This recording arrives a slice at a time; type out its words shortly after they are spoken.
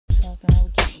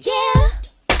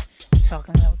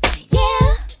TalkinLoudWithKeish.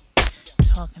 Yeah.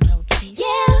 TalkinLoudWithKeish.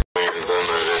 Yeah. Is that none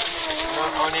of that?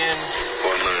 One onion.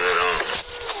 Or none of that on?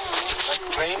 Like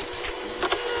plain?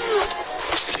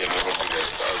 Yeah, we're gonna do that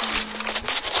saucy.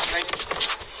 Okay.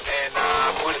 And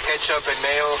put ketchup and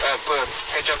mayo. Put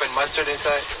ketchup and mustard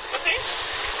inside. Okay.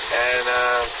 And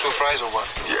 2 fries or what?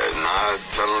 Yeah, nah,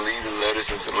 tell them leave the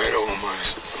lettuce and tomato on my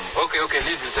shit. Okay,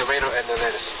 leave the tomato and the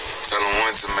lettuce. Tell them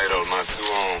 1 tomato, not 2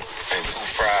 on, and 2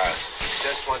 fries.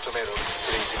 Just 1 tomato,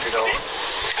 please, if you don't.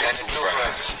 And 2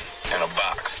 fries. And a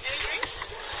box.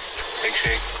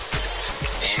 Milkshake.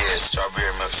 Yeah,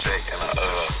 strawberry milkshake and a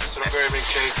Strawberry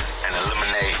milkshake. and a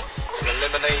lemonade. And a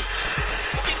lemonade.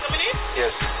 Pink lemonade?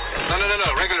 Yes. No,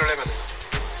 regular lemonade.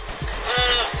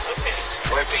 Okay.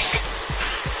 Why pink?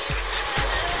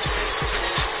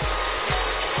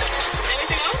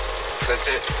 Anything else? That's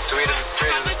it. Three Have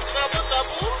of it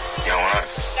double. You know what?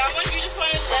 That one you just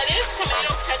wanted lettuce,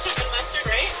 tomato, ketchup, and mustard,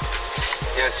 right?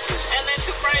 Yes, please. And then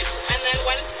 2 fries, and then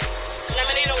 1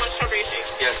 lemonade and 1 strawberry shake.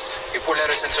 Yes. You put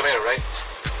lettuce and tomato, right?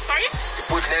 Sorry? You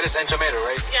put lettuce and tomato,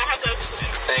 right? Yeah, I have that.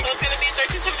 Thank So it's gonna be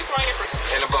 $13.74 on your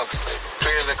first. In a box.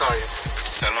 3 in the car, yeah.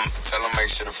 Tell them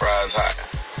make sure the fries hot.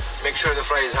 Make sure the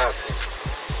fry is hot.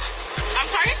 I'm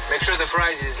sorry? Make sure the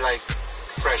fries is like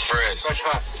fresh. Fresh. Fresh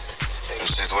hot.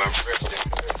 It's just one fresh.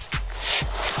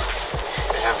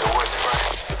 They have the worst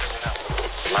fries.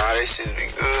 Nah, they shit be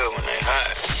good when they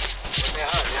hot. They're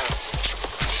hot, yeah.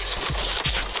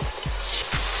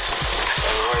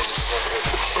 Otherwise, it's not good.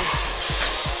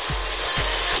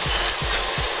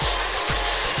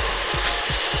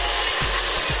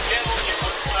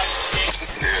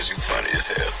 Yes, you funny as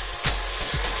hell.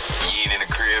 You ain't in the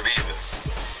crib either.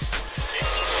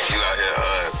 You out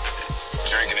here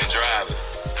drinking and driving.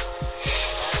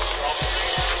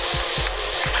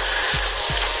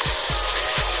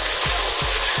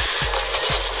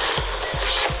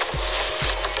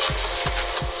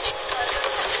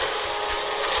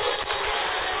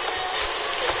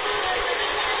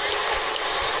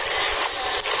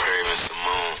 Raven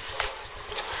Symone.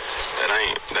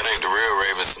 That ain't the real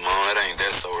Raven Symone. That ain't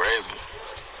that so Raven.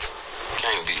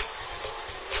 Can't be.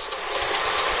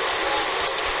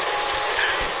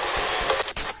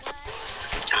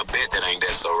 I bet that ain't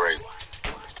that so Raven.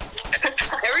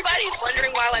 Everybody's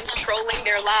wondering while I'm trolling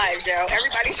their lives, yo.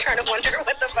 Everybody's trying to wonder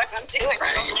what the fuck I'm doing.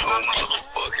 Ain't no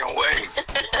motherfucking way.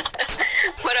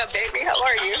 What up, baby? How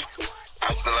are you?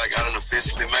 I feel like I done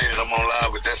officially made it. I'm on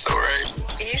live with That's So Raven.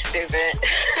 You stupid.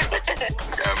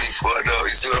 Got me fucked up. You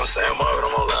see what I'm saying, Marvin?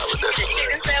 I'm on live with That's So Chicken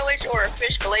Raven. sandwich or a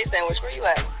fish fillet sandwich? Where you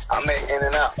at? I'm at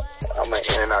In-N-Out.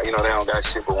 You know, they don't got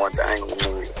shit but one thing.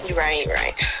 You right.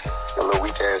 A little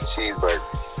weak-ass cheeseburger.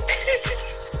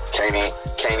 Can't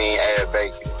even add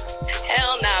bacon.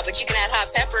 Hell nah, but you can add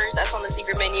hot peppers. That's on the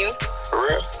secret menu. For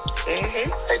real?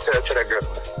 Mm-hmm. Hey, tell that girl.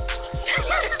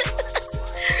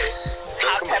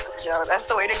 Hot peppers, yo. That's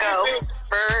the way to go.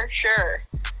 For sure.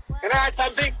 Can I add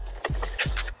something?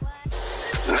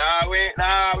 Nah, we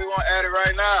won't add it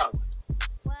right now.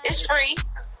 It's free.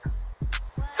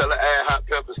 Tell her add hot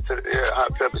peppers to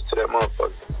that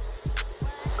motherfucker.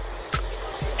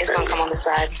 It's gonna come on the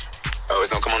side. Oh,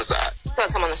 it's gonna come on the side. It's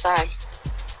gonna come on the side.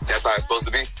 That's how it's supposed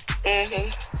to be? Mm-hmm.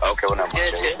 Okay, well, never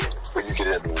mind. Good, too. Would you get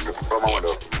it at the window? Roll my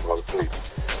window.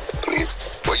 Please.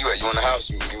 Where you at? You in the house?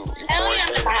 You Hell yeah,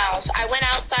 I'm in the house. I went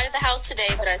outside of the house today,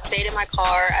 but I stayed in my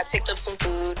car. I picked up some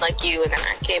food like you, and then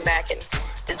I came back and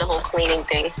did the whole cleaning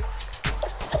thing.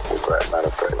 Matter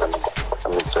of fact,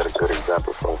 let me set a good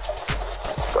example for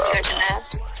You got your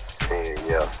mask?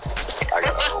 Yeah. I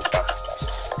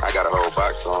got a whole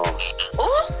box on.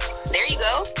 Ooh, there you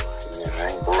go. Yeah,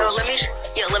 ain't So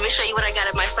bullshit. let me show you what I got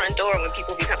at my front door when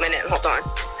people be coming in. Hold on.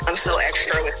 I'm so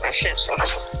extra with my shit. So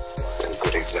Set a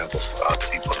good example for our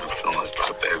people influenced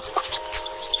by baby.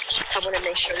 I want to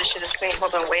make sure this shit is clean.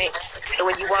 Hold on, wait. So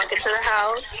when you walk into the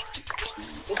house,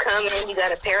 you come in, you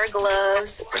got a pair of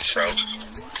gloves. For sure.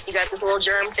 You got this little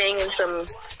germ thing and some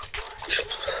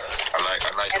I like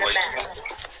and the a way mask.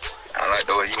 I like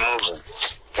the way you moving.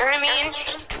 You know what I mean?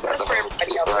 That's for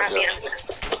everybody else, not me.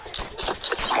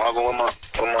 Marvin, what my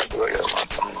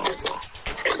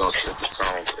we're gonna set the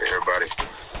tone for everybody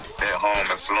at home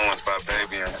influenced by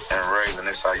Baby and Raven.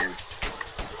 It's how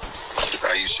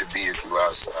you should be if you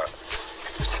outside.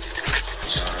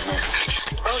 You know what I mean?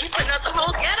 Oh, you putting up the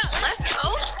whole getup. Let's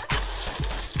go.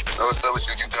 So what's up with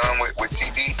you? You done with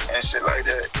TV and shit like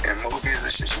that and movies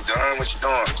and shit? You done? What you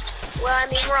doing? Well, I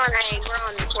mean, we're on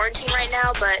quarantine right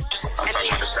now, but I'm talking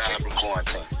about aside from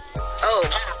quarantine. Oh,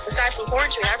 aside from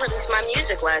quarantine, I released my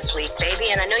music last week, baby,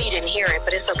 and I know you didn't hear it,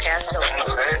 but it's okay. I still Don't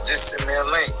do that. Just send me a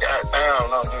link. God damn,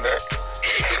 don't do that.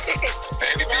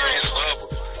 Baby be in his bubble.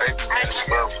 Baby be in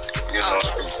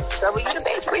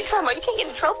talking about? You can't get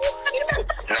in trouble.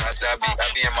 Nah, I said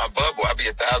I be in my bubble. I be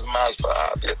 1,000 miles per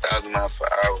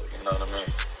hour. You know what I mean?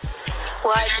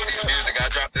 Why? Did you see the music I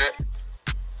dropped there?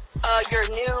 Your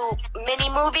new mini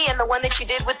movie and the one that you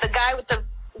did with the guy with the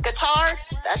guitar.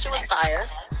 That shit was fire.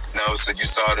 No, so you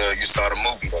saw the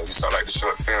movie though. You saw like the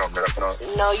short film that I put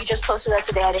on. No, you just posted that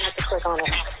today. I didn't have to click on it.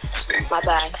 See? My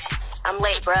bad. I'm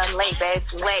late, bro. I'm late,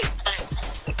 babes. I'm late.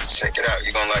 Check it out.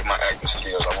 You're gonna like my acting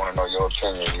skills. I want to know your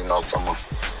opinion. You know, from a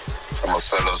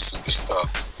solo superstar.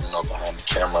 You know, behind the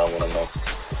camera. I want to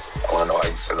know how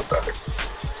you feel about it.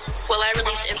 Well, I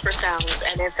released Infrasounds,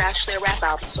 and it's actually a rap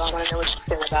album, so I want to know what you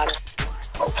feel about it.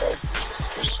 Okay,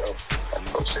 for sure. I'm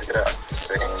gonna go check it out. The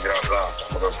second we get offline,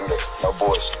 I'm gonna go do that. No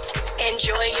bullshit.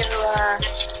 Enjoy your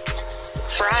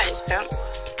fries, pimp.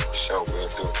 For sure, we'll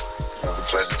do it. It was a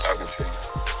pleasure talking to you.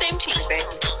 Same to you, baby.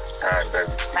 All right,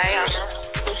 baby. Bye, y'all.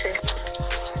 You too.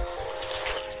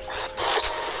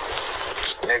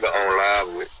 Nigga on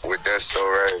live with That's So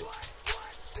Right.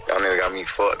 Y'all nigga got me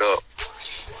fucked up.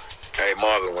 Hey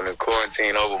Marvin, when the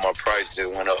quarantine over, my price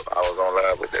just went up. I was on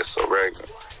live with That's So Right.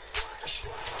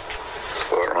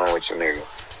 What's wrong with you nigga?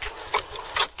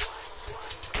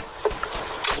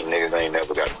 You niggas ain't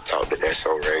never got to talk to That's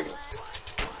So Right.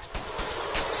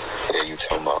 Yeah, you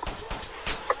talking about?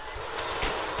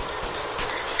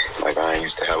 Like I ain't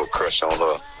used to have a crush on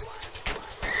her.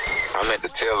 I meant to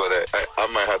tell her that I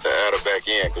might have to add her back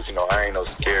in, cause you know I ain't no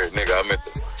scared nigga. I meant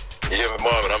to, you hear me,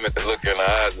 Marvin? I meant to look in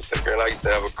her eyes and say, girl, I used to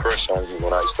have a crush on you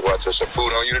when I used to watch your show.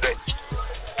 Food on you today?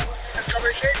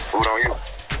 Food on you?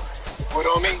 Food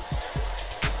on me?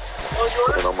 That was your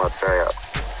order? Food on my tab.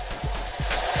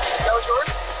 That was your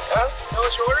order? Huh? That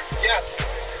was your order? Yeah.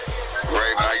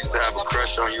 Raven, I used to have a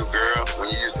crush on you, girl, when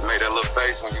you used to make that little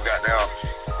face when you got down.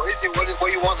 What is it? What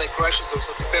do you want? Like crushes or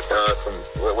something?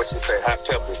 Pepper? What you say? Hot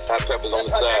peppers on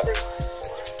the side.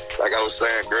 Like I was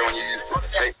saying, girl, when you used to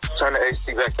turn the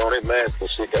AC back on, that mask and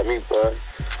shit got me, bud.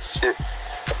 Shit.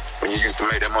 When you used to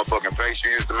make that motherfucking face,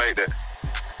 you used to make that.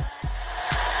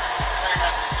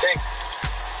 Thanks.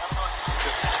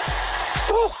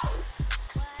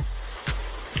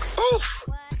 Oof.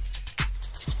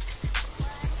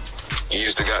 You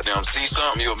used to goddamn see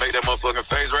something, you would make that motherfucking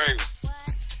face raise.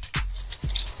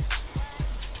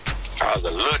 I was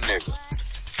a little nigga.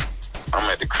 I'm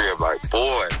at the crib like,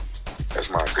 boy,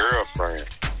 that's my girlfriend.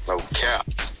 No cap.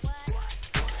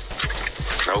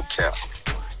 No cap.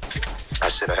 I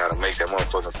should have had to make that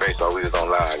motherfucking face while we was on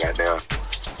live, goddamn.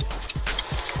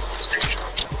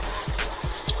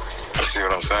 You see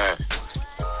what I'm saying?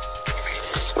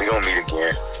 We gonna meet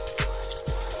again.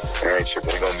 I ain't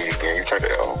tripping, we gonna meet again. You turn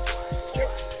that on.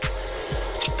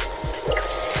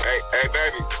 Hey,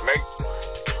 baby,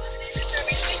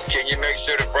 can you make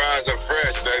sure the fries are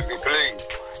fresh, baby, please?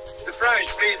 The fries,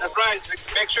 please. The fries.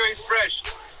 Make sure it's fresh.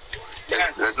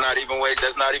 Yes. Let's not even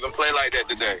play like that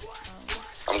today.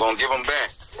 I'm gonna give them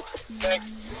back.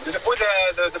 Did you put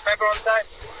the pepper on the side?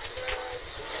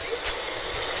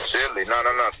 Chili? No.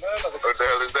 What the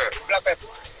hell is that? Black pepper.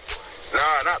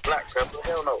 Nah, not black pepper.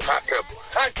 Hell no. Hot pepper.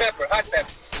 Hot pepper. Hot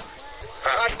pepper.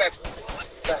 Hot pepper.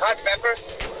 The hot pepper.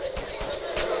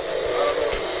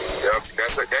 Yep,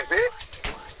 that's it?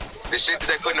 The shit that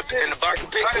they put in the box of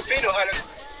pizza? Jalapeno.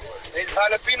 There's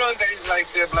jalapeno and there is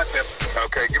like black pepper.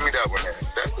 Okay, give me that one then.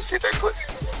 That's the shit they put.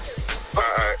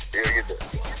 Alright, yeah, get that.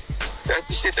 That's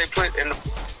the shit they put in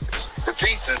the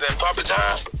pieces that Papa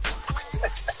John.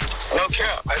 No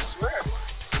cap. I swear.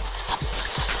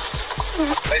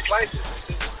 They sliced it.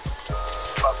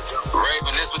 Papa John.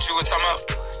 Raven, this what you were talking about?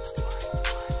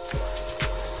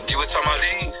 You were talking about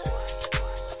these?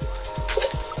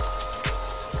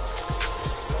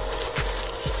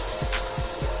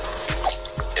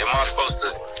 Am I supposed to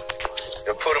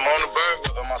put them on the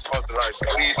burger, or am I supposed to like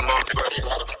squeeze them on the burger?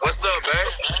 What's up,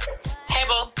 babe? Hey,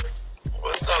 boo.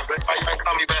 What's up, babe? Why you ain't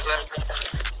call me back last night?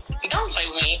 Don't play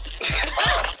with me.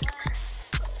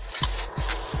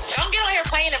 Don't get on here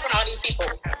playing in front of all these people.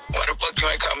 Why the fuck you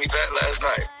ain't call me back last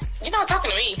night? You're not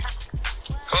talking to me.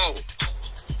 Who?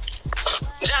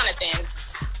 Jonathan.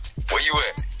 Where you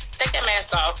at? Take that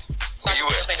mask off. So I Where you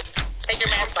can see at? your face. Take your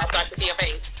mask off so I can see your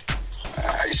face.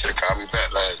 You should have called me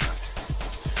back last night.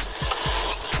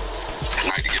 I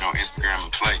like to get on Instagram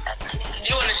and play.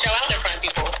 You want to show out in front of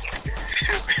people.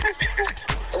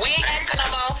 We ain't acting no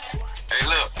more. Hey,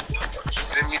 look.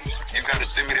 You gotta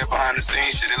send me that behind the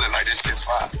scenes shit. It look like this shit's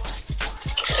fire.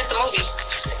 It's a movie.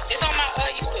 It's on my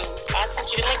YouTube. I sent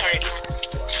you the link already.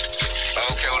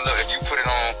 Okay, well look, if you put it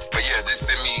on, but yeah, just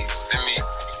send me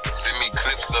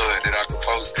clips of it that I can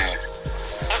post in.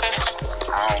 Okay.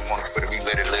 I don't want to put it, we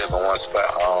let it live on one spot.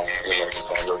 You know,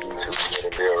 it's on your YouTube. You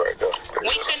got a deal right there.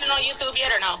 We trending on YouTube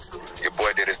yet or no? Your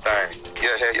boy did his thing.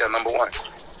 Yeah, hell yeah, number one.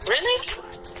 Really?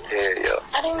 Yeah.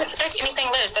 I didn't expect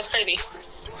anything less. That's crazy.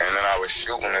 And then I was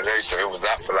shooting today, so it was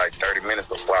out for like 30 minutes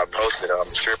before I posted it. I'm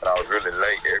tripping. I was really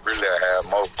late. It really had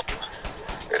more.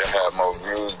 It'll have more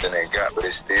views than it got, but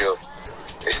it's still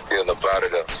about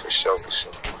it up for sure.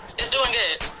 It's doing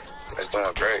good. It's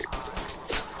doing great.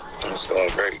 It's doing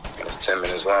great. And it's 10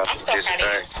 minutes long. I'm so proud of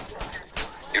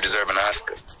you. You deserve an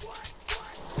Oscar.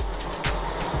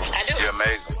 I do. You're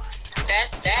amazing. That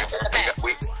is a fact.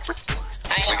 We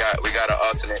got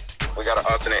an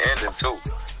alternate ending too.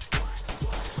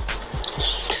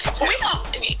 I'm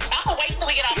gonna wait till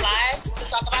we get off live to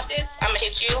talk about this. I'm gonna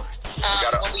hit you. We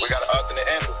got an alternate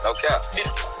ending. No cap.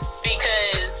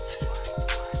 Because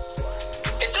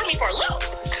it threw me for a loop.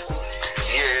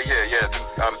 Yeah.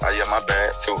 Yeah, my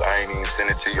bad too. I ain't even send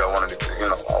it to you. I wanted it to,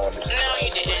 I wanted to. No,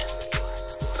 you didn't.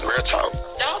 Real talk.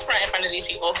 Don't front in front of these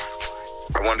people.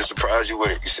 I wanted to surprise you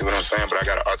with it. You see what I'm saying? But I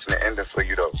got an alternate ending for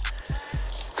you though.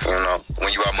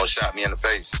 When you almost shot me in the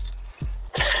face.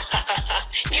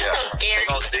 You're so scary. They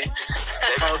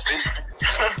gonna see.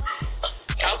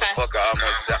 Okay.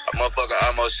 Motherfucker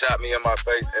almost shot me in my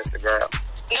face. Instagram.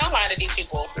 Don't lie to these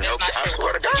people. Okay, I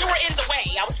swear to God. You were in the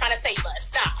way. I was trying to save us.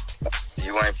 Stop.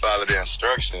 You ain't followed the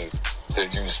instructions. So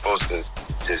you were supposed to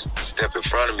just step in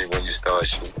front of me when you start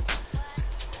shooting.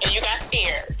 And you got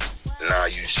scared. Nah,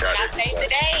 you shot I it. saved the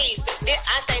day.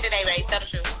 I saved the day, babe. Tell the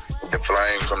truth. The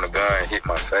flame from the gun hit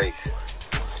my face.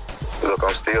 Look,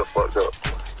 I'm still fucked up.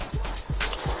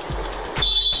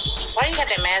 Why you got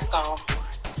that mask on?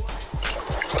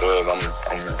 Because I'm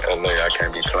in LA. I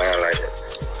can't be playing like that.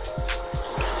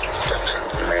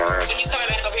 Man, When you coming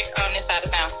back up here on this side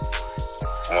of town?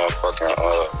 motherfucking,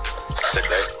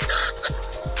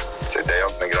 today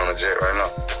I'm gonna get on the jet right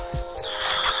now.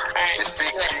 Alright.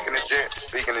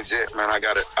 Speaking of jet, man, I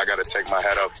gotta take my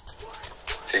hat off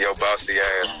to your bossy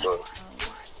ass for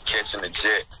catching the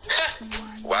jet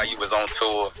while you was on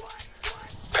tour,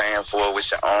 paying for it with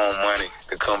your own money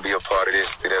to come be a part of this.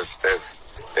 See,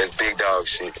 that's big dog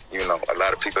shit. A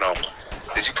lot of people don't.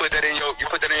 Did you put that in your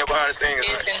behind the scenes?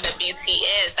 It's in the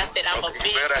BTS. I said I'm a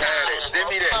big You better have it. Send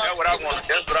me that. That's what I want.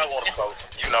 That's what I want to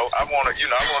post. I want to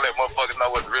let motherfuckers know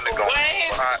what's really going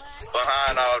on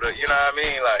behind all the. You know what I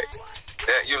mean? Like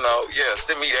that. Yeah.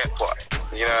 Send me that part.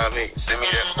 You know what I mean? Send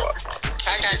me that part.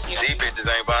 I got you. These bitches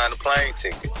ain't buying the plane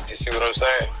ticket. You see what I'm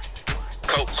saying?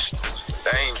 Coach.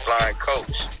 They ain't flying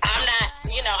coach. I'm not.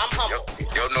 I'm humble.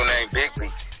 Your new name Big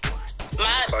B.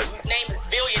 My name is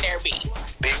Billionaire B.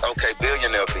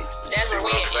 Billionaire B. That's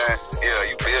what I'm saying? Yeah,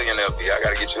 you billionaire B. I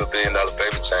gotta get you $1 billion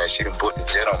baby chain. She done put the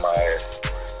jet on my ass.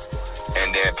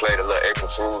 And then played a little April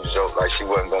Fool's joke like she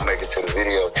wasn't gonna make it to the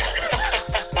video.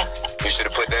 You should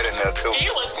have put that in there too.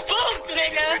 You was spooked,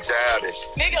 nigga. You childish.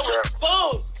 Nigga was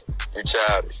spooked. You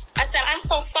childish. I said, I'm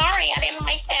so sorry I didn't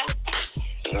make him.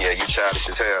 Yeah, you childish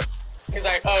as hell. He's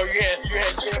like, oh, you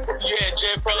had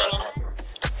jet problem.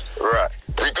 Right.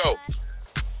 Rico.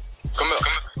 Come here.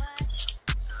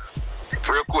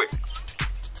 Real quick.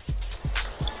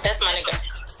 That's my nigga.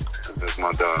 That's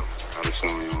my dog. I'm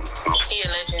assuming you. He a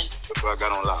legend. That's what I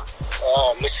got on live.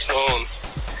 Oh, Miss Symone,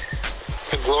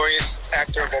 the glorious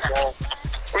actor of them all.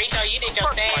 Rico, you did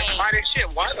your thing. Why this shit?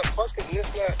 Why the fuck is this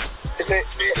not? Is it?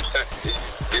 It I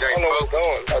don't know where it's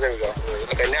going. Oh, there we go.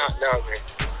 Okay, now I'm here.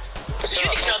 You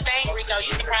did your thing, Rico.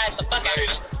 You surprised the fuck out of me.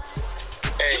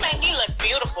 Hey, You make me look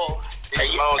beautiful. hey,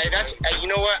 you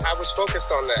know what? I was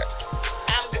focused on that.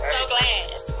 I'm so glad.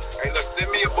 Hey, look,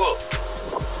 send me a book.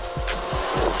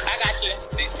 I got you.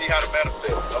 Teach me how to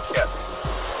manifest. Okay.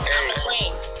 Hey, I'm a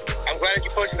queen. I'm glad that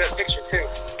you posted that picture too.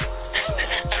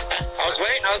 I was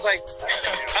waiting. I was like,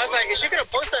 is she gonna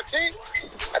post that pic?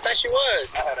 I thought she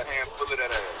was. I had a handful of that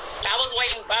ass. I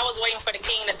was waiting for the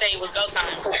king to say it was go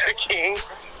time. The king.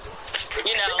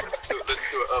 Listen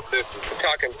to an uplifting.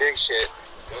 Talking big shit.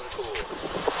 Cool.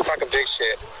 Talking big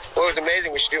shit. Well, it was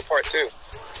amazing. We should do part 2.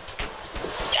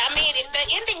 I mean, if the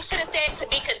ending should have said to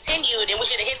be continued, and we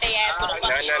should have hit their ass with a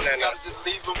fucking... No. Just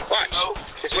leave them. Watch.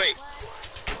 Just wait.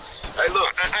 Hey,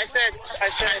 look. I said,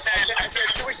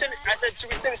 should we send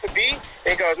it to B?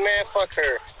 And he goes, man, fuck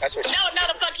her. That's what. No,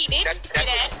 the fuck he didn't say That's what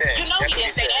that. he said. You know That's he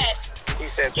what didn't say that. He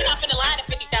said You're that. not finna lie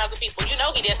to 50,000 people. You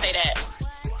know he didn't say that.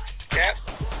 Cap?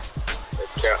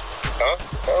 That's cap. Huh?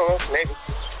 Oh, maybe.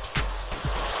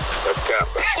 That's cap.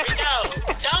 No,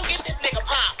 don't get this nigga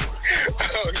popped.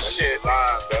 Oh shit.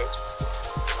 Live, bro.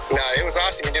 Nah, it was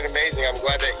awesome. You did amazing. I'm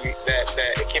glad that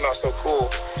it came out so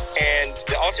cool. And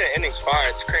the alternate ending's fire.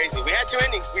 It's crazy. We had 2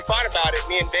 endings. We fought about it.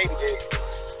 Me and Baby did.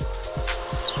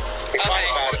 We fought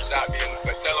about it. Shot me in the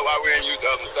face. Tell her why we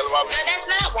Tell her why. No, that's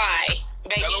not why,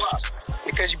 baby. Tell her why.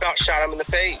 Because you about shot him in the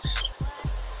face.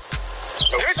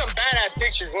 There's some badass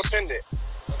pictures. We'll send it.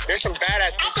 There's some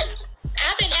badass pictures.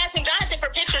 I've been asking Jonathan for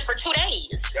pictures for 2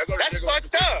 days. That's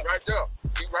fucked up. Right there.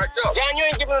 He right there. John, you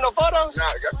ain't giving him no photos?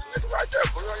 Nah, you got the nigga right there.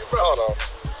 Put it on your bro.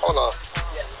 Hold on.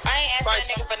 I ain't asking that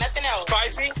nigga for nothing else.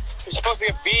 Spicy? You're supposed to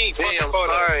get beat. I'm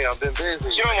sorry, I've been busy.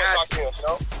 She don't even want to talk to him, you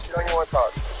know? She don't even want to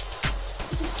talk.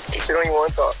 She don't even want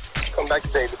to talk. Come back to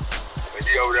David. When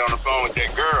you over there on the phone with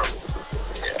that girl.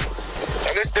 Yeah.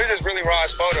 Now, there's this really raw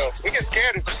photo. We get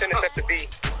scared if we send this stuff to B.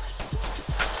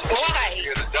 Why?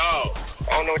 You're the dog.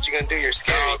 I don't know what you're going to do. You're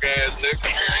scary. Dog ass nigga.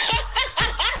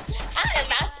 I am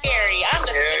not scary. I'm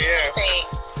the sweetest thing.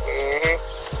 Mm-hmm.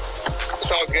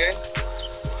 It's all good.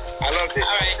 I loved it. All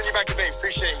right. I'll send you back to Babe.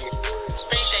 Appreciate you.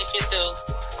 Appreciate you too.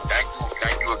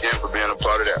 Thank you again for being a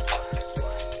part of that.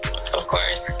 Of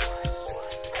course.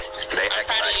 They I'm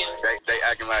proud of you. They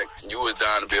acting like you was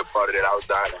dying to be a part of that. I was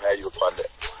dying to have you a part of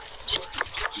that.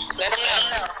 Let them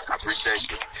know. I appreciate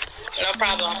you. No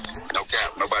problem. No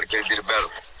cap. Nobody can do it better.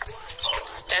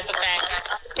 That's a fact.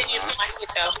 Continue to like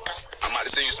it though. I'm about to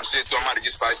send you some shit, so I'm about to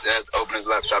get Spicy ass to open his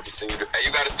laptop to send you. Hey,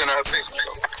 you gotta send her picture.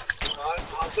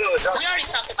 We already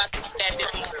talked about that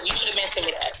this morning. You should have mentioned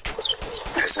me that.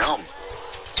 That's him.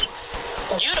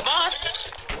 You the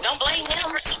boss. Don't blame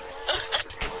him.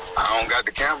 I don't got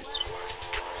the camera.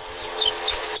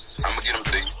 I'm gonna get him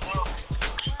to you.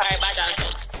 All right, bye,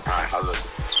 Jonathan. All right, I love you.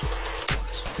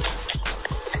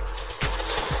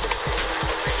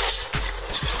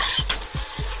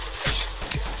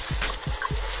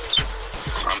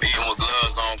 I'm eating with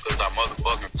gloves on because I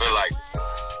motherfucking feel like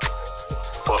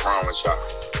fuck wrong with y'all.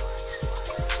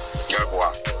 That's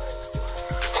why.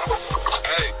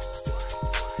 Hey.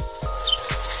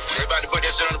 They about to put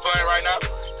that shit on the plane right now?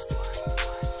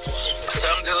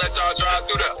 Tell them to let y'all drive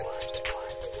through there.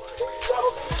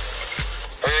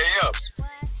 Hey, yeah.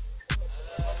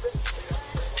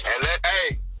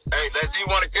 And let's see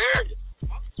want to carry it.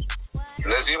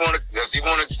 Let's see want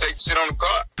to take the shit on the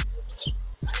car.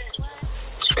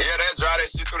 Yeah, they drive that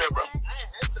shit through there, bro.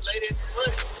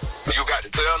 You got the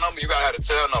tail number? You got to have the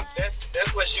tail number.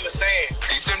 That's what she was saying.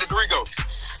 He send it to Rico.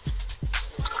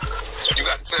 You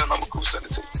got the tail number? Cool, send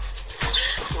it to you.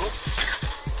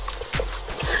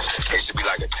 It should be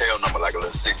like a tail number, like a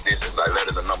little 6 digits, like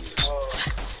letters and numbers and shit.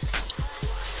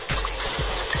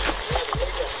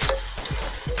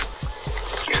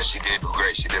 Yeah, she did do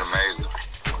great. She did amazing.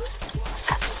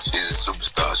 She's a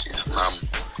superstar. She's phenomenal.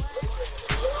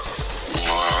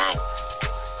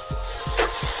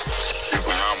 She's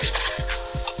phenomenal.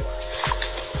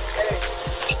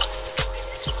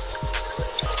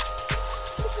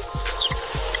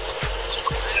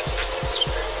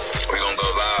 We're gonna go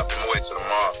live. I'm gonna wait till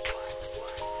tomorrow.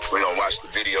 We're gonna watch the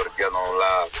video together on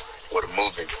live, or the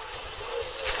movie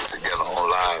together on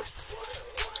live.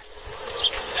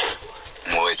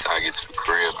 I'm gonna wait till I get to the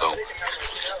crib though.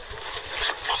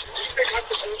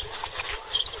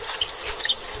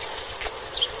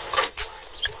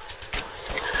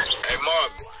 Hey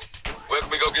Marvin, where can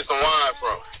we go get some wine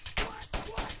from?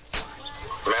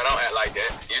 Man, don't act like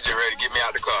that. You just ready to get me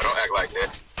out the car. Don't act like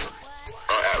that.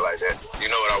 Don't act like that. You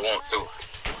know what I want too.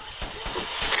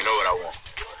 You know what I want.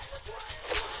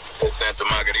 It's Santa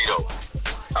Margarito.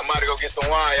 I'm about to go get some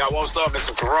wine. Y'all want something?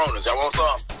 Some Coronas. Y'all want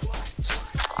something?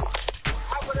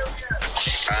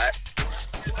 Alright.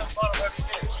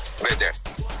 Right there.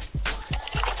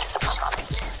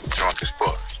 Drunk as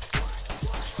fuck.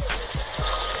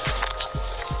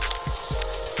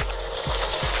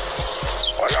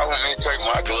 Why y'all want me to take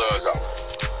my gloves off?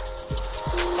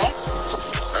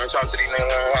 Let me talk to these niggas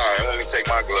online. They want me to take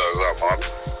my gloves off, Mom.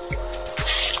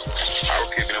 I was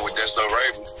kicking it with that so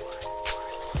Raven.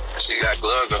 She got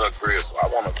gloves in her crib, so I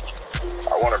wanna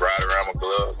ride around with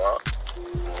gloves, huh?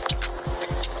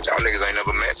 Y'all niggas ain't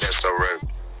never met that so Raven.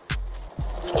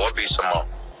 Or be Symone.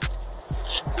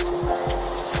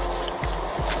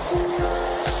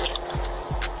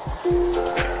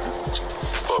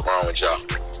 Fuck wrong with y'all?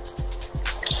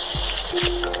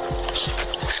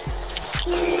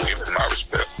 Give me my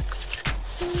respect.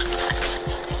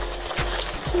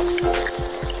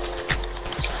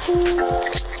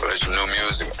 Play some new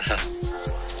music.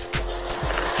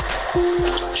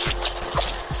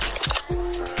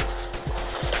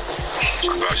 I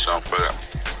got something for that.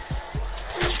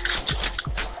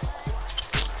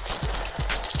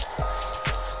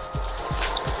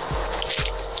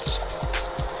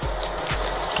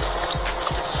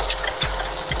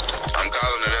 I'm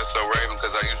calling it SO Raven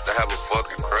because I used to have a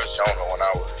fucking crush on her when I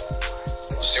was.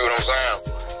 You see what I'm saying?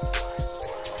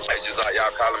 It's just like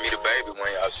y'all calling me DaBaby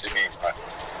when y'all see me.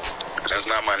 That's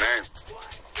not my name.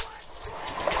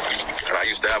 I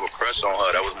used to have a crush on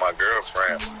her. That was my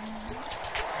girlfriend.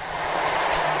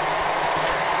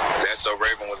 That So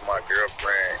Raven was my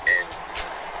girlfriend in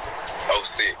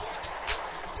 06.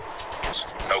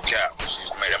 No cap. She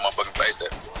used to make that motherfucking face there.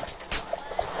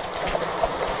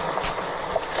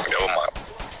 That was my...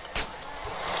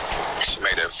 She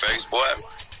made that face, boy.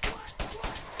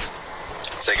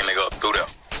 Take a nigga up through there.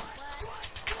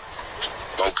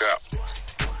 No cap.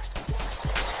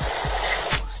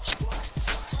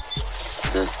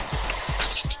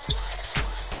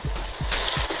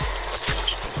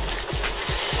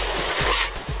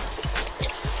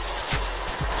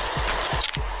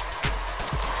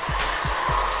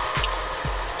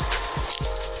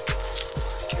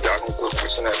 Y'all gonna put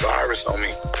wishing that virus on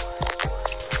me.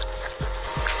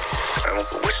 I'm gonna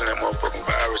put wishing that motherfucking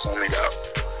virus on me, dog.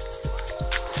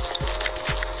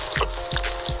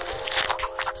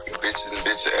 You bitches and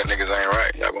bitch ass niggas ain't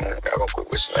right. Y'all gonna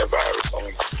quit wishing that virus on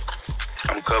me.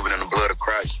 I'm covered in the blood of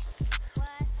Christ.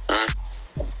 I'm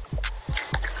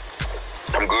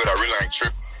good. I really ain't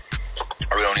tripping.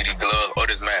 I really don't need these gloves or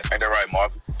this mask. Ain't that right,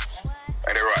 Marvin? Ain't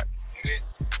that right? It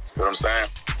is. See what I'm saying?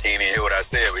 He ain't even hear what I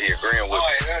said, but he agreeing with me.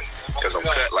 Because I'm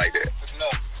cut like that.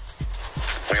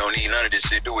 We don't need none of this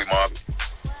shit, do we, Marvin?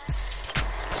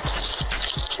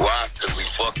 Why? Because we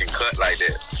fucking cut like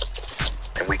that.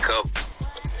 And we cover.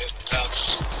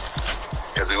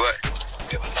 Because we what?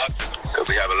 Because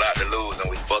we have a lot to lose and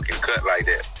we fucking cut like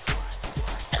that.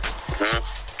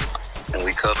 And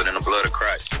we covered in the blood of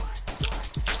Christ.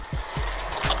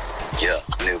 Yeah,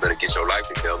 nigga better get your life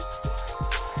together.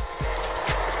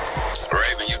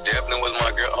 Raven, you definitely was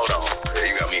my girl. Hold on. Yeah,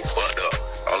 you got me fucked up.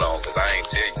 Hold on, because I ain't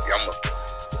tell you. See, I'm a,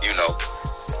 you know,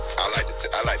 I like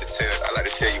to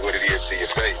tell you what it is to your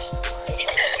face.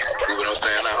 See what I'm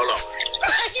saying? Now, hold on.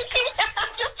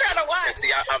 I'm just trying to watch.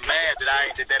 See, I'm mad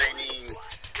that that ain't even,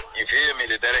 you feel me,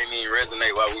 that ain't even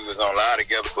resonate while we was on live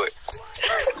together, but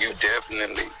you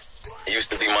definitely used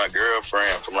to be my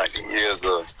girlfriend from like the years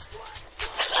of...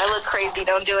 I look crazy.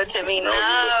 Don't do it to me. No.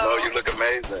 You look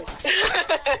amazing.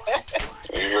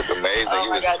 You look amazing. Oh You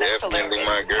my was God, that's definitely hilarious.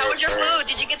 my girlfriend. How was your food?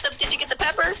 Did you get the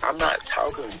peppers? I'm not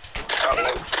talking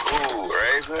about food,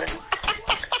 Raven.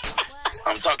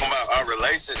 I'm talking about our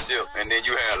relationship, and then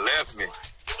you had left me.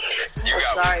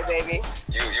 Sorry, baby.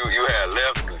 You had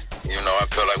left me. You know, I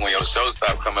felt like when your show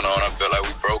stopped coming on, I felt like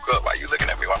we broke up. Like, you looking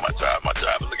at me like my job is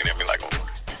looking at me like,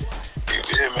 you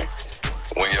feel me?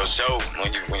 When your show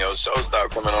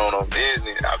stopped coming on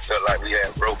Disney, I felt like we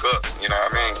had broke up. You know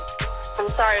what I mean? I'm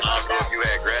sorry about that. You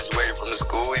had graduated from the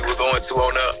school you were going to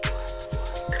on up.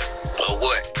 Or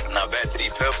what? Now back to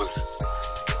these peppers.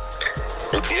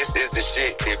 This is the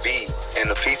shit that be in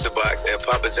the pizza box at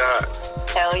Papa John.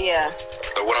 Hell yeah.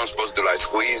 So what I'm supposed to do, like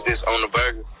squeeze this on the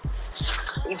burger?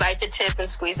 You bite the tip and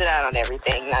squeeze it out on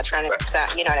everything. Not trying to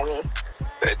sound, you know what I mean?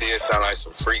 That did sound like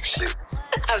some freak shit.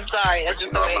 I'm sorry. That's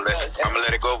just the way it goes. I'm gonna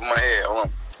let it go over my head. Hold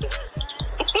on.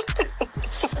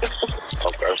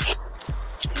 Okay.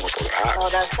 Oh,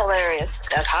 that's hilarious.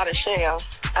 That's hot as shit, yo.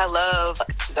 I love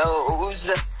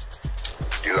those.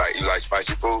 You like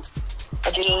spicy food?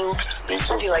 I do. Me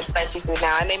too. I do like spicy food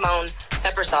now. I made my own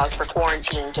pepper sauce for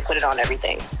quarantine to put it on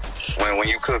everything. When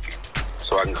you cook it,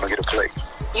 so I can come get a plate.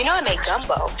 You know I make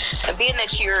gumbo. And being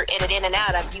that you're in it in and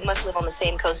out, you must live on the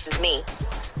same coast as me.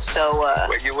 So,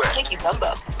 where you at? I make you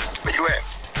gumbo. Where you at?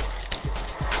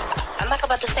 I'm not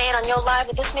about to say it on your live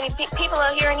with this many people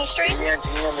out here in these streets.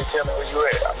 DM me, tell me where you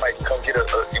at. I might come get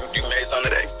you made some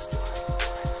today?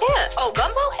 Yeah. Oh,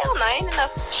 gumbo? Hell no, ain't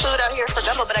enough food out here for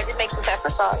gumbo, but I did make some pepper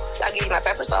sauce. I'll give you my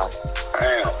pepper sauce.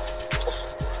 Damn.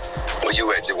 Where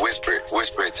you at? Just whisper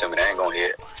it to me. I ain't gonna hear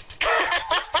it.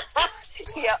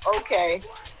 Yeah, okay.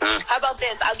 How about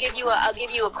this? I'll give you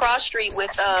a cross street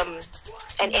with an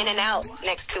In-N-Out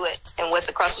next to it. And what's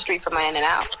across the street from my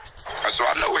In-N-Out? So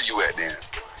I know where you at then.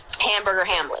 Hamburger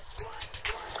Hamlet.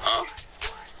 Huh?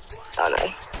 Oh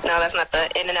no. No, that's not the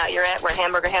In-N-Out you're at, where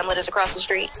Hamburger Hamlet is across the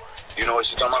street. You know what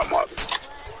she's talking about, Marvin?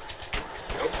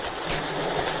 Nope.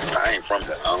 I ain't from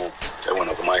there. That went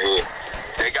over my head.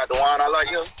 They got the wine I like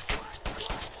here.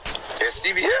 At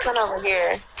CVS. Come over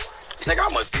here. Nigga, I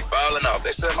must be falling off.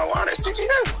 They sell my wine at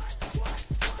CVS.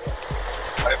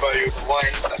 I bought you the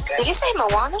wine. Did you say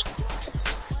Moana?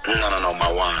 No,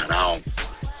 my wine.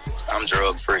 I'm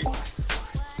drug free.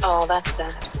 Oh, that's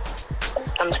sad.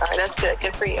 I'm sorry. That's good.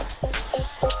 Good for you.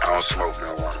 I don't smoke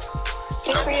marijuana.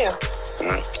 Good for you.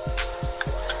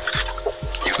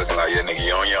 You looking like your nigga,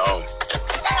 you on your own.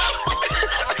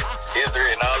 It's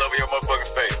written all over your motherfucking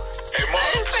face. Hey, Mom. I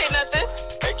didn't say nothing.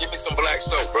 Hey, give me some black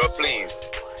soap, bro, please.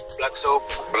 Black soap.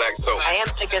 I am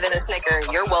thicker than a Snicker.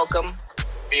 You're welcome.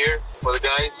 beer for the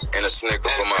guys. And a Snicker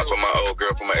for my old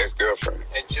girl, for my ex-girlfriend.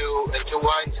 And two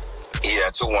wines. Yeah,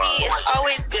 2 wines. It's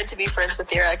always good to be friends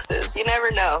with your exes. You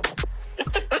never know.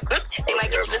 They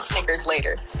might get you the Snickers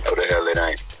later. Oh, the hell it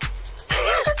ain't.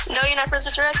 No, you're not friends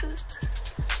with your exes?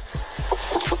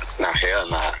 Nah, hell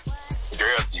nah.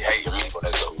 Girls be hating me when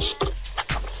it's over.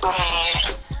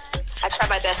 I try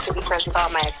my best to be friends with all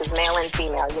my exes, male and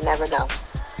female. You never know.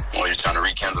 Well, you're trying to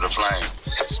rekindle the flame.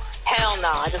 Hell no.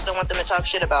 I just don't want them to talk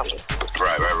shit about me.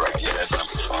 Right. Yeah, that's never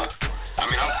fun. I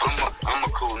mean, I'm a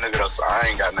cool nigga though, so I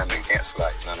ain't got nothing against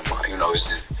like none of mine. You know, it's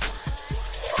just,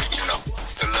 you know,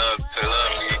 to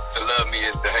love me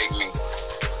is to hate me.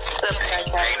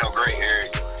 Ain't no gray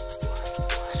area.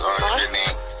 So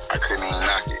I couldn't even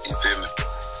knock it. You feel me?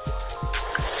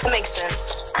 That makes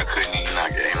sense. I couldn't even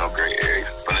knock it. Ain't no gray area.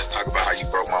 But let's talk about how you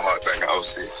broke my heart back in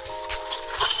 06.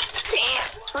 Damn.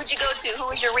 Who'd you go to? Who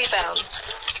was your rebound?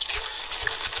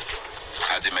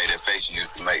 I just made that face you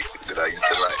used to make that I used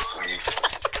to like.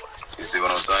 You see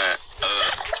what I'm saying?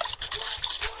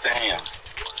 Damn.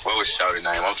 What was Shawty's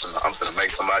name? I'm finna make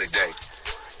somebody day.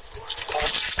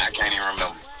 I can't even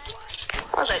remember.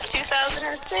 What was that,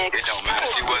 2006? It don't matter.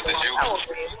 She wasn't you. How old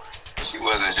were you? She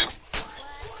wasn't you.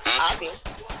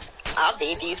 I'll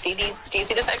be. Do you see this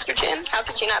extra chin? How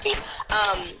could you not be?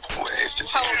 What extra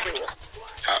chin? How old were you?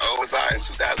 How old was I in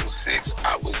 2006?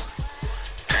 I was,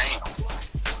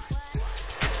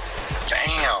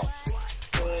 damn.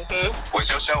 Mm-hmm. Was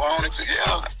your show on it too?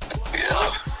 Yeah.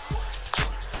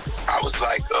 I was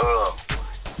like,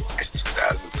 it's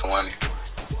 2020.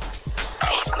 I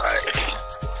was like,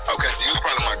 okay, so you were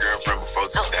probably my girlfriend before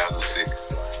 2006.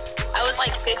 I was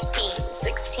like 15,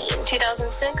 16,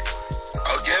 2006.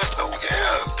 Oh, yeah, so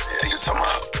yeah, you talking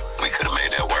about, we could have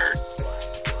made that work.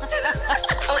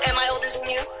 Oh, am I older than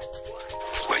you?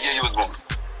 What year you was born?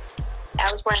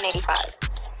 I was born in 85.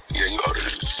 Yeah, you older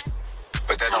than me.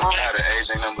 But that don't matter, age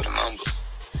ain't nothing but a number.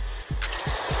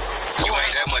 You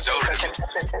ain't that much older than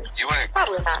me. You ain't.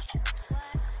 Probably not.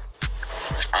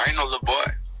 I ain't no little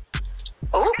boy.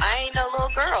 Oh, I ain't no little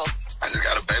girl. I just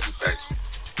got a baby face.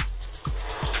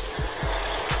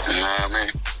 You know what I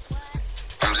mean?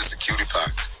 I'm just a cutie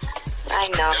pie. I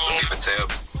know. That's what people tell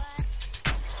me.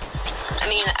 I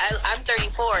mean, I'm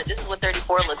 34. This is what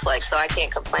 34 looks like, so I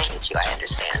can't complain with you. I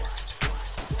understand.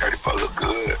 34 look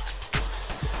good.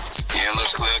 Skin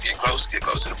look clear. Get close to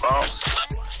the phone.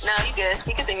 No, you good.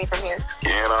 You can see me from here.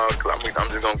 Skin all clear. I'm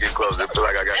just gonna get close. I feel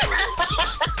like I got you.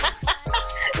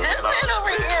 This man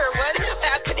over here, what is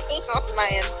happening on my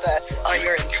Insta? Oh,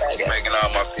 your Insta. You making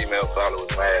all my female followers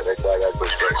mad. They say I got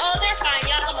good straight. Oh, they're fine.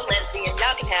 Y'all, I'm a lesbian.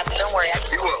 Y'all can have it. Don't worry.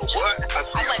 You what? I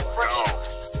see.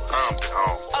 I'm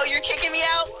gone. Oh, you're kicking me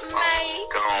out? Mate.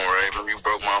 Gone, Raven. You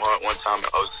broke my heart one time in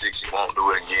 06. You won't do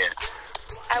it again.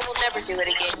 I will never do it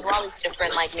again. You always need a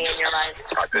friend like me in your life.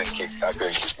 I couldn't keep you out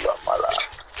my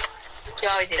life. You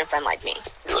always need a friend like me.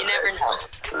 You never know.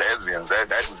 Lesbians, that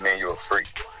just means you're a freak.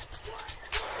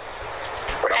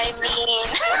 But I ain't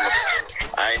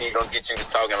even gonna get you to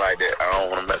talking like that. I don't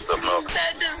want to mess up no.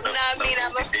 That does not mean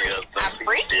I'm a freak. I'm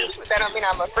freaky. That don't mean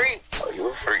I'm a freak. Oh, you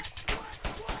a freak.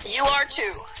 You are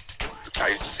too. I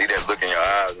used to see that look in your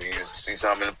eyes when you used to see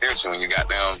something in the future when you got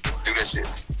down, do that shit.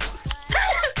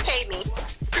 Pay me.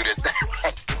 Do that thing.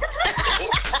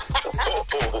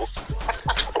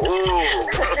 Ooh,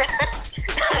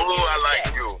 I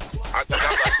like you. I think I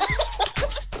like you.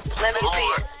 Let me see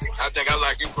it. I think I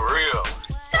like you for real.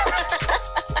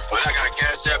 But I got a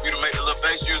cash app you to make the little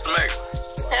face you used to make.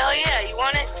 Hell yeah, you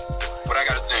want it? But I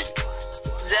gotta send you.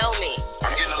 Zell me.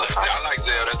 I'm getting a little. I like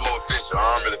Zelle. That's more official.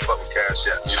 I don't really fuck with cash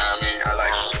app. You know what I mean? I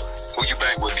like who you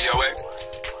bank with, BOA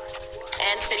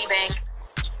and Citibank.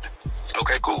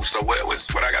 Okay, cool. So what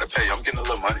I gotta pay you? I'm getting a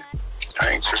little money. I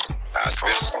ain't tripping. I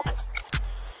spend some.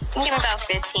 Give me about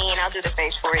 15. I'll do the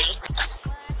face for you.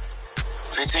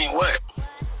 15 what?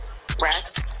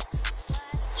 Racks.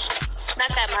 Not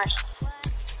that much.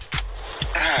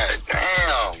 God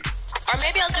damn. Or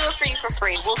maybe I'll do it for you for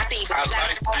free. We'll see. But you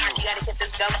gotta get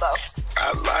this gumbo.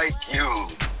 I like you.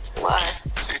 What?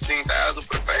 15,000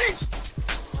 for the face.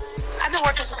 I've been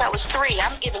working since I was 3.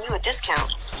 I'm giving you a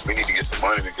discount. We need to get some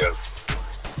money together.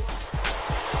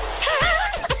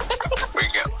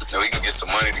 we can get some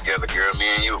money together, girl, me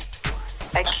and you.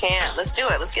 I can't. Let's do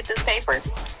it. Let's get this paper.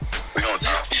 We gonna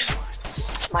talk.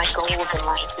 My goals in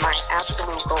life, my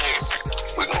absolute goals.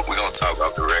 We gonna talk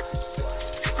off the record.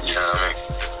 You know what I mean?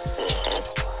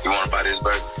 Mm-hmm. You wanna buy this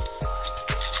burger?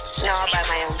 No, I'll buy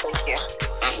my own, thank you.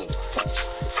 Mm-hmm.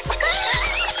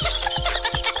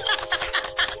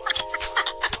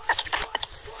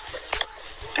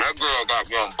 That girl got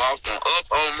young Boston up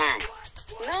on me.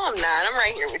 No, I'm not. I'm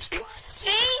right here with you.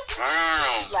 See?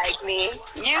 You like me.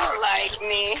 You like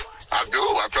me. I do.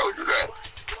 I told you that.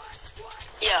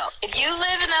 Yo, if you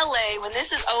live in LA, when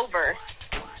this is over.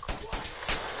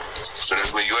 So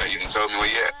that's where you at? You done told me where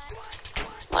you at?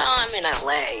 Well, I'm in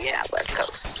LA, yeah, West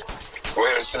Coast. Go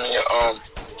ahead and send me your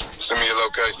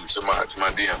location to my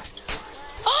DM.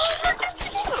 Oh, look at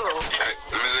you. Hey,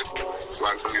 let me see. So I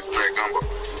can get some red gumbo.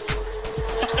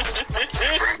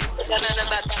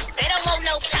 They don't want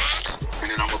no pie. And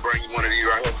then I'm gonna bring you one of these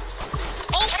right here.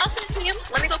 Oh, I'll send it to you.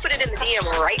 Let me go put it in the DM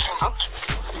right now.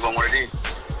 You want one of these?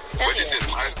 What this is,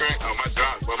 some ice cream? Oh, my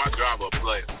driver a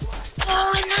player.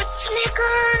 Oh, and not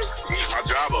Snickers. My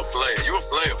driver a player. You a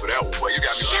player for that one, boy. You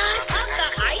got me. Shut up,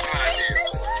 the ice cream.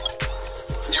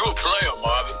 You a player,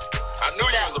 Marvin. I knew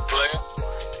you was a player.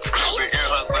 You've been ear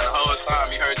hustling the whole time.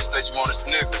 You heard you say you wanted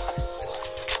Snickers.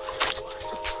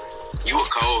 You a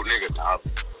cold nigga, dog.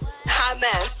 Hot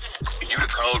mess. You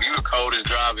the coldest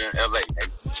driver in LA, nigga.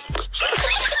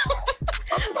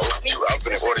 I'm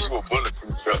finna order you a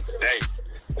bulletproof truck today.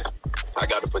 I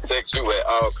got to protect you at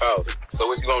all costs. So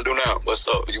what you gonna do now? What's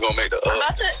up? You gonna make the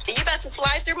You about to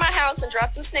slide through my house and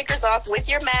drop them Snickers off with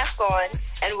your mask on,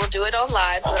 and we'll do it on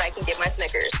live so that I can get my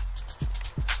Snickers.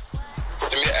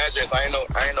 Send me the address. I ain't no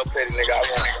petty nigga.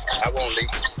 I won't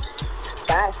leave.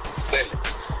 Bye. Send it.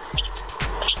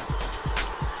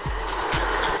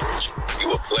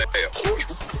 You a player.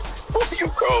 Who you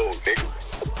cold, nigga?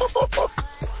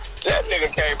 That nigga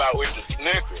came out with the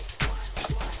Snickers.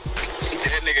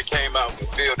 That nigga came out and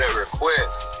fulfilled that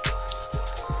request.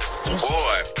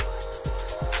 Boy,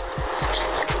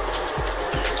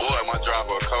 my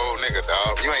driver a cold nigga,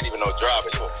 dog. You ain't even no driver,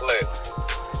 you a player.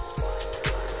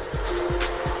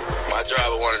 My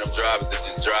driver one of them drivers that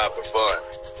just drive for fun.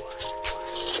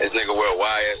 This nigga wear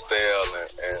YSL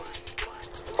and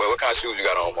wait, what kind of shoes you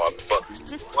got on, Marvin? Fuck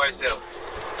it. YSL.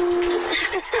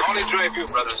 I only drive you,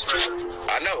 brother.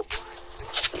 I know.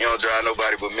 You don't drive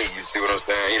nobody but me. You see what I'm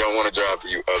saying? You don't want to drive for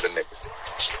you other niggas.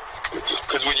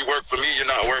 Because when you work for me, you're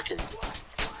not working.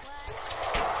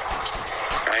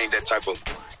 I ain't that type of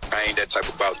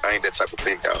boss. I ain't that type of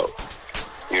big dog.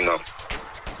 You know.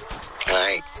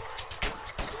 I ain't.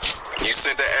 You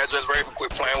sent that address, Raven.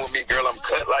 Quit playing with me, girl. I'm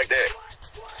cut like that.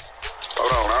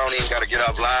 Hold on. I don't even got to get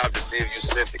off live to see if you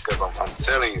sent it, because I'm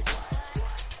telling you.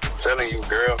 I'm telling you,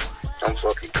 girl. I'm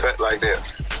fucking cut like that.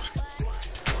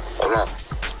 Hold on.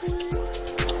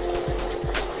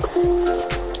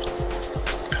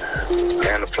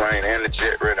 And the plane and the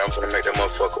jet ready. I'm gonna make that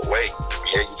motherfucker wait.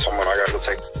 Yeah, you talking about I gotta go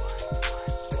take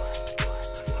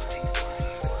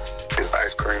this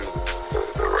ice cream,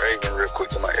 the Raven, real quick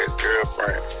to my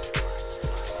ex-girlfriend.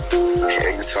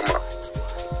 Yeah, you talking about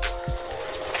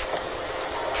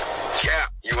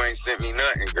Cap, you ain't sent me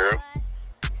nothing, girl.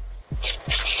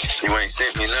 You ain't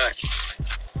sent me nothing.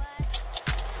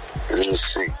 Let me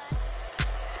see.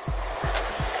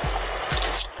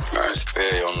 I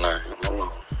spell your name. Hold on.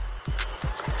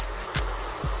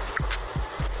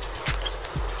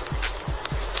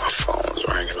 My phone's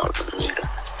ringing up the meter.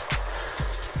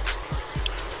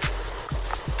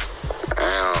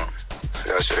 Damn.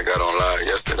 See, I should have got on live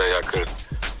yesterday. I could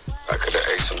have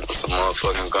ate some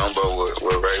motherfucking gumbo with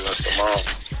Raven and Symone.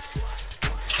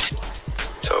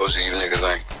 Told you niggas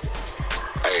ain't.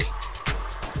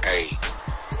 Hey.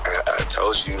 I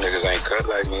told you niggas ain't cut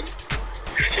like me.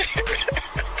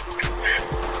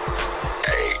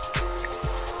 Hey,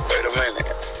 wait a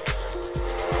minute.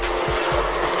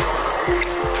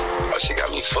 Oh, she got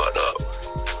me fucked up.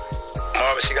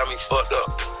 Marvin, she got me fucked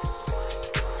up.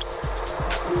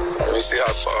 Let me see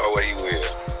how far away you is.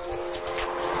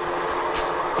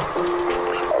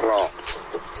 Hold on.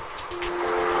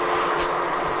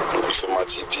 Let me see, my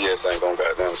GPS ain't gonna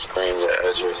goddamn screen your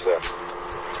address up.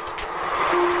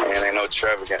 And ain't no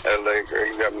traffic in LA, girl.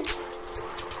 You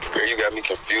got me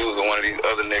confused with one of these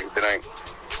other niggas that ain't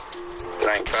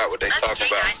about what they talking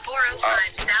about.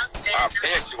 I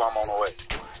bet you I'm on the way.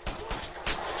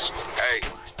 Hey,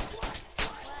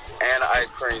 and the ice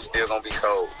cream still gonna be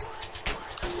cold.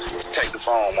 Take the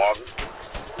phone, Marvin.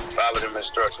 Follow them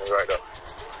instructions right up.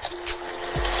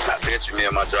 I bet you me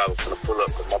and my driver finna pull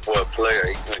up, cause my boy a player,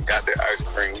 he got that ice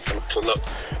cream, he finna pull up.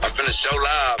 I'm finna show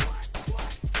live.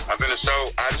 I'm finna show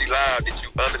IG live that you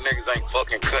other niggas ain't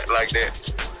fucking cut like that.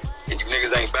 And you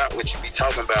niggas ain't about what you be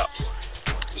talking about.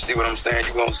 You see what I'm saying?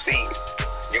 You gonna see,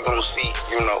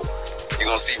 you know, you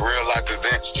gonna see real life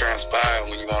events transpire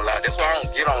when you gonna live. That's why I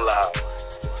don't get on live.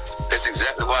 That's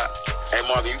exactly why. Hey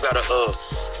Marvin, you got a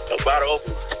bottle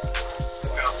open.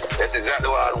 That's exactly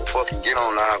why I don't fucking get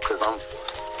on live, cause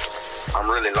I'm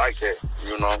really like that,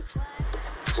 you know.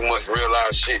 Too much real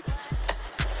life shit.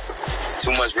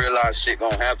 Too much real life shit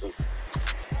gonna happen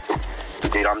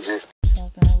did. I'm just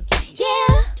TalkinLoudWithKeish.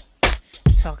 Yeah.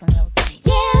 TalkinLoudWithKeish.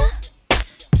 Yeah.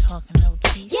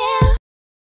 TalkinLoudWithKeish. Yeah.